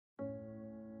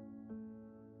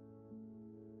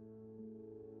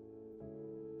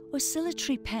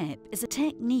Oscillatory PEP is a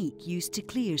technique used to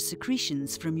clear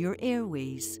secretions from your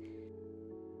airways.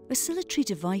 Oscillatory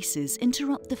devices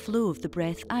interrupt the flow of the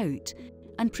breath out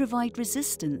and provide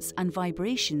resistance and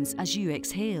vibrations as you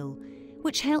exhale,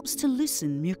 which helps to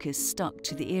loosen mucus stuck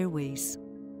to the airways.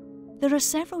 There are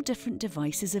several different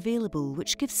devices available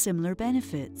which give similar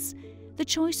benefits. The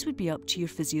choice would be up to your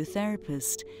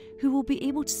physiotherapist, who will be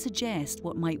able to suggest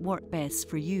what might work best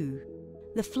for you.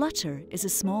 The flutter is a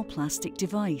small plastic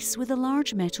device with a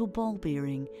large metal ball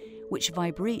bearing, which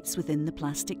vibrates within the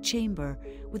plastic chamber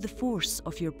with the force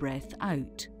of your breath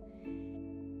out.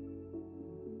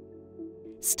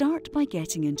 Start by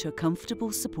getting into a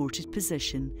comfortable supported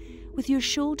position, with your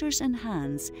shoulders and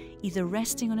hands either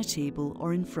resting on a table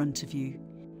or in front of you.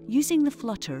 Using the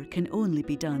flutter can only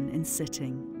be done in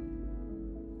sitting.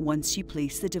 Once you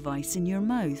place the device in your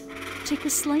mouth, take a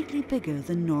slightly bigger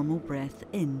than normal breath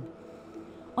in.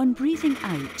 On breathing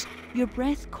out, your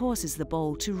breath causes the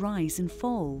ball to rise and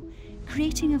fall,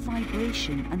 creating a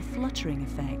vibration and fluttering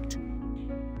effect.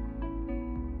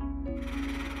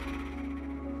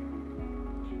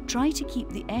 Try to keep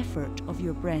the effort of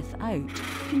your breath out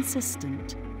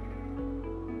consistent.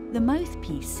 The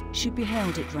mouthpiece should be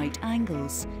held at right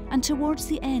angles, and towards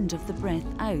the end of the breath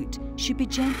out should be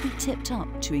gently tipped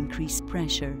up to increase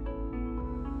pressure.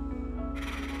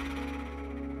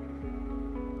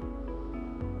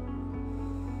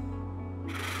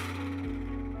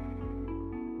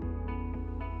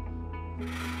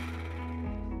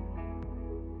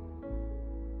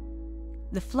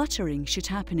 The fluttering should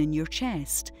happen in your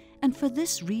chest, and for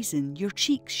this reason your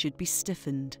cheeks should be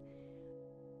stiffened.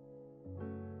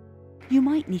 You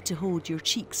might need to hold your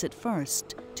cheeks at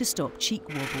first to stop cheek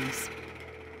wobbles.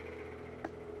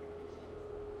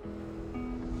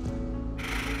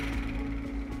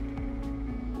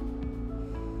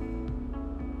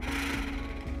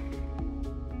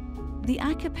 The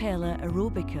a cappella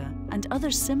aerobica and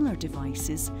other similar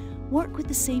devices work with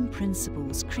the same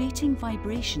principles, creating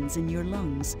vibrations in your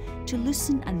lungs to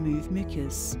loosen and move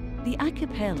mucus. The a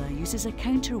cappella uses a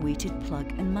counterweighted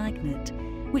plug and magnet,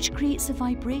 which creates a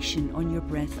vibration on your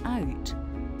breath out.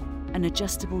 An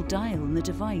adjustable dial in the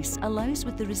device allows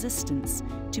with the resistance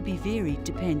to be varied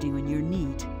depending on your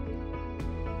need.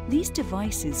 These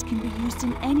devices can be used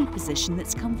in any position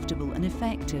that's comfortable and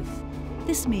effective.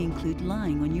 This may include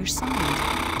lying on your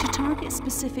side to target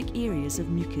specific areas of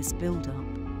mucus buildup.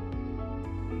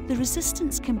 The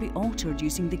resistance can be altered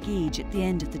using the gauge at the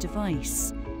end of the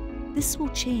device. This will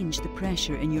change the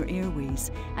pressure in your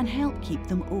airways and help keep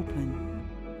them open.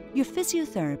 Your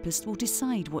physiotherapist will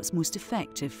decide what's most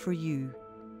effective for you.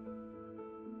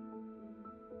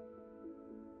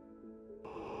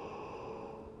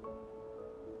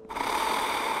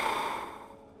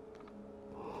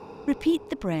 Repeat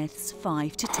the breaths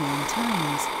 5 to 10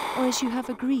 times, or as you have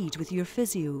agreed with your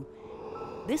physio.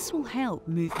 This will help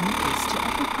move mucus to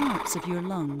upper parts of your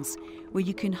lungs, where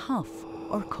you can huff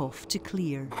or cough to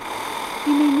clear.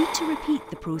 You may need to repeat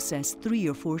the process 3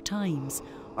 or 4 times,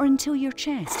 or until your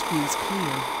chest feels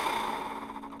clear.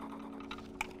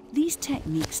 These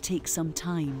techniques take some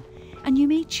time, and you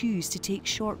may choose to take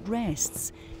short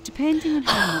rests, depending on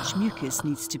how much mucus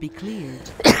needs to be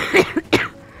cleared.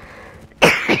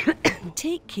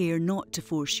 Take care not to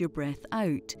force your breath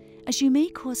out, as you may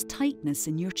cause tightness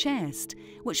in your chest,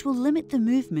 which will limit the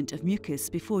movement of mucus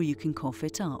before you can cough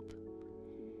it up.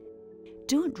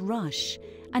 Don't rush,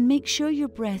 and make sure your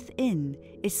breath in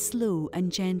is slow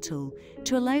and gentle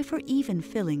to allow for even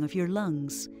filling of your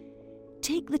lungs.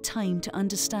 Take the time to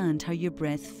understand how your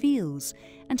breath feels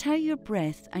and how your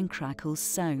breath and crackles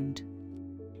sound.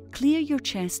 Clear your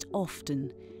chest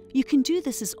often. You can do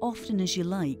this as often as you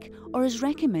like or as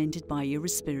recommended by your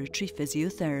respiratory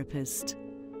physiotherapist.